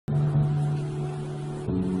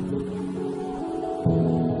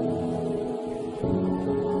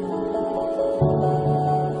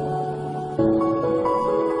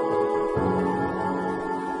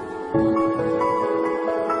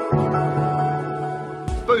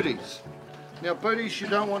booties. Now booties, you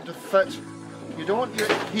don't want to fit, you don't want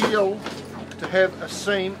your heel to have a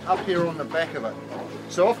seam up here on the back of it.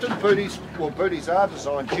 So often booties, well booties are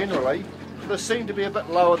designed generally, they seem to be a bit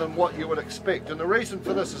lower than what you would expect, and the reason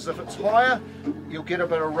for this is if it's higher, you'll get a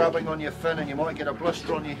bit of rubbing on your fin and you might get a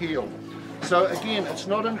blister on your heel. So again, it's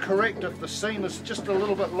not incorrect if the seam is just a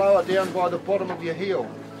little bit lower down by the bottom of your heel,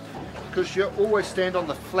 because you always stand on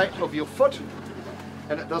the flat of your foot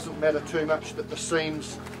and it doesn't matter too much that the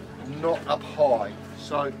seam's not up high.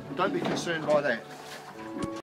 So don't be concerned by that.